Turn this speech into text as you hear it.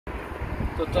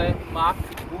Toto je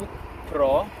MacBook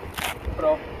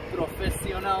Pro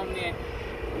profesionálně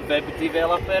web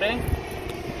developery.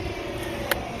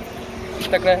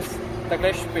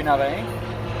 Takhle špinavý.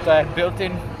 To je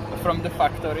built-in from the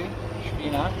factory.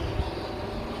 Špína.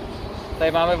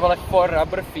 Tady máme, vole, 4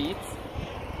 rubber feet.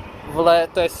 Vole,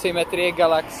 to je symetrie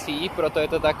galaxií, proto je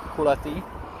to tak kulatý.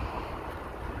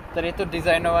 Tady je to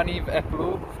designovaný v Apple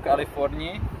v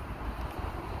Kalifornii.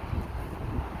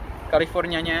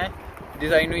 Kaliforňané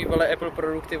designují, vole, Apple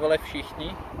produkty, vole,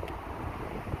 všichni.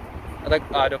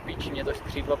 A do píči mě to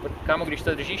skříplo. Kámo, když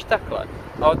to držíš takhle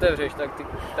a otevřeš,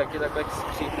 tak ti takhle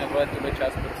skřípne, vole, tuhle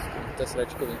část prostě. To je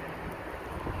sračkový.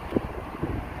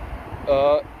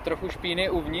 Trochu špíny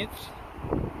uvnitř.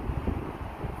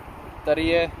 Tady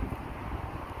je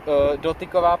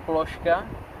dotyková ploška.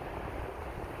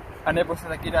 A nebo se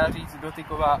taky dá říct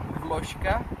dotyková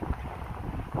vložka.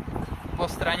 Po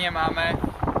straně máme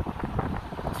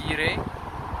díry.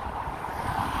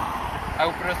 A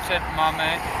uprostřed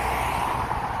máme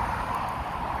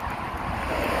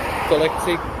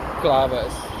kolekci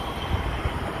kláves.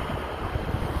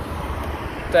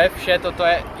 To je vše, toto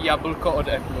je jablko od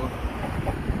Apple.